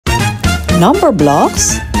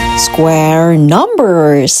Numberblocks, square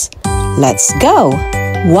numbers. Let's go.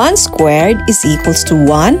 1 squared is equals to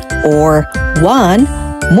 1, or 1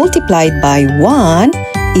 multiplied by 1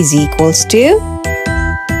 is equals to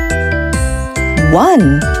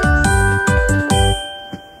 1.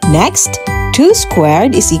 Next, 2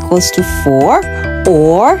 squared is equals to 4,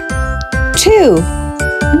 or 2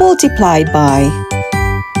 multiplied by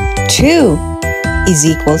 2 is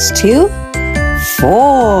equals to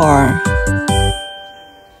 4.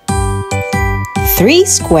 3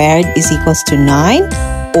 squared is equals to 9,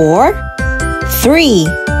 or 3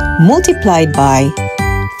 multiplied by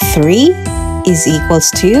 3 is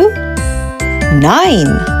equals to 9.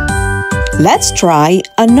 Let's try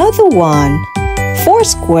another one. 4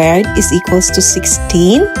 squared is equals to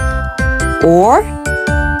 16, or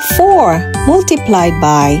 4 multiplied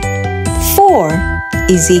by 4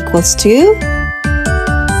 is equals to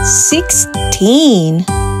 16.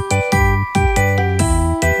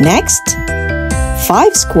 Next,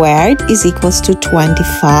 5 squared is equals to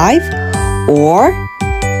 25, or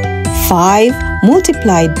 5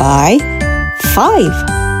 multiplied by 5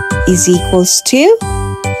 is equals to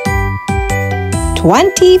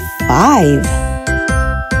 25.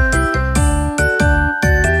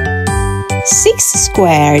 6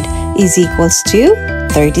 squared is equals to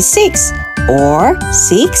 36, or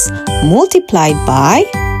 6 multiplied by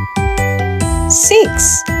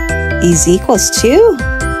 6 is equals to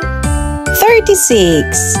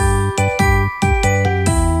 36.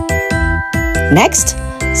 Next,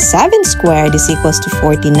 7 squared is equals to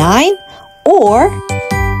 49, or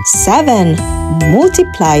 7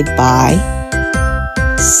 multiplied by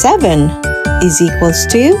 7 is equals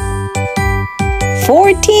to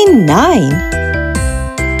 49.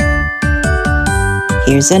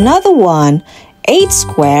 Here's another one. 8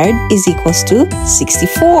 squared is equals to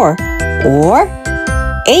 64, or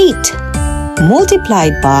 8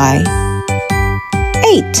 multiplied by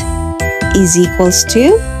 8 is equals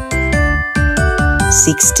to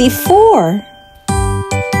 64.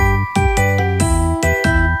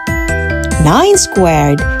 9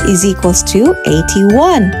 squared is equals to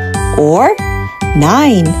 81, or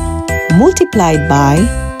 9 multiplied by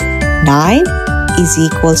 9 is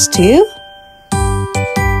equals to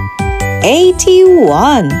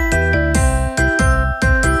 81.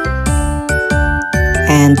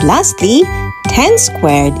 And lastly, 10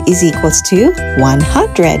 squared is equals to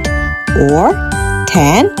 100, or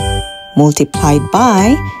 10 multiplied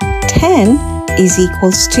by 10 is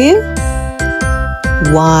equals to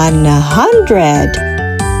 100.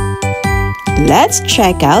 Let's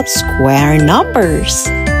check out square numbers.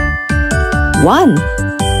 1,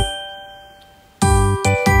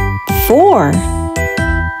 4,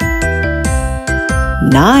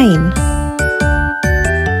 9,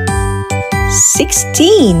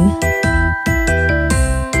 16,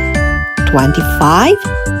 25,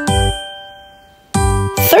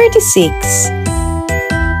 36,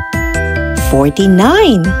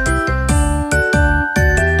 49,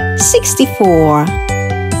 64,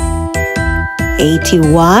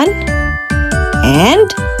 81,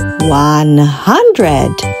 and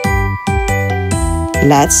 100.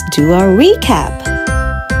 Let's do a recap.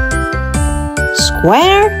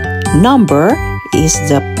 Square number is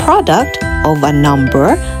the product of a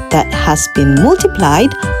number that has been multiplied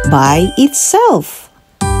by itself.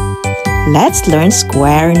 Let's learn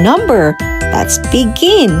square number. Let's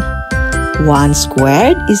begin. 1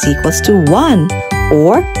 squared is equals to 1,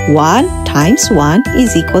 or 1 times 1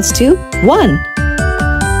 is equals to 1.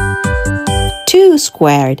 2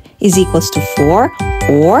 squared is equals to 4,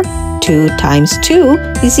 or 2 times 2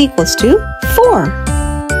 is equals to 4.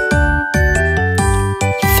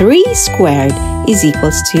 3 squared is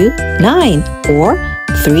equals to 9, or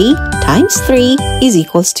 3 times 3 is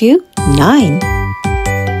equals to 9.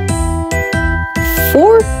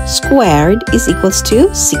 4 squared is equals to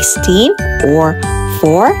 16, or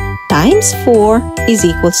 4 times 4 is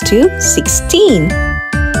equals to 16.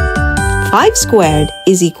 5 squared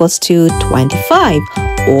is equals to 25,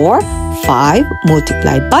 or 5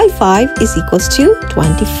 multiplied by 5 is equals to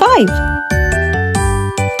 25.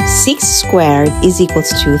 6 squared is equals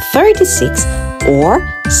to 36, or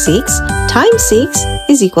 6 times 6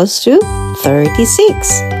 is equals to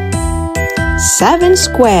 36. 7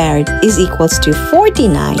 squared is equals to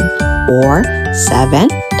 49, or 7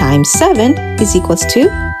 times 7 is equals to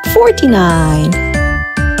 49.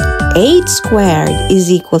 8 squared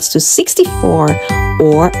is equals to 64,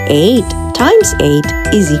 or 8 times 8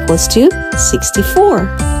 is equals to 64.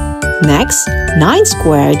 Next, 9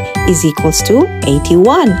 squared is equals to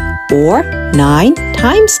 81, or 9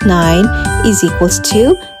 times 9 is equals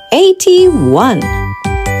to 81.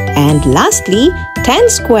 And lastly, 10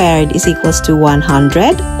 squared is equals to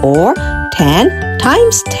 100, or 10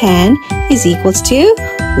 times 10 is equals to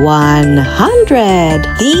 100.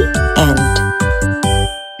 The end.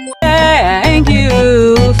 Thank you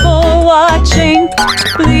for watching.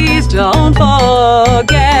 Please don't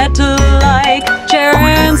forget to like, share,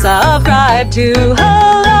 and subscribe to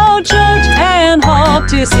Hello Church, and hope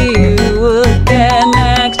to see you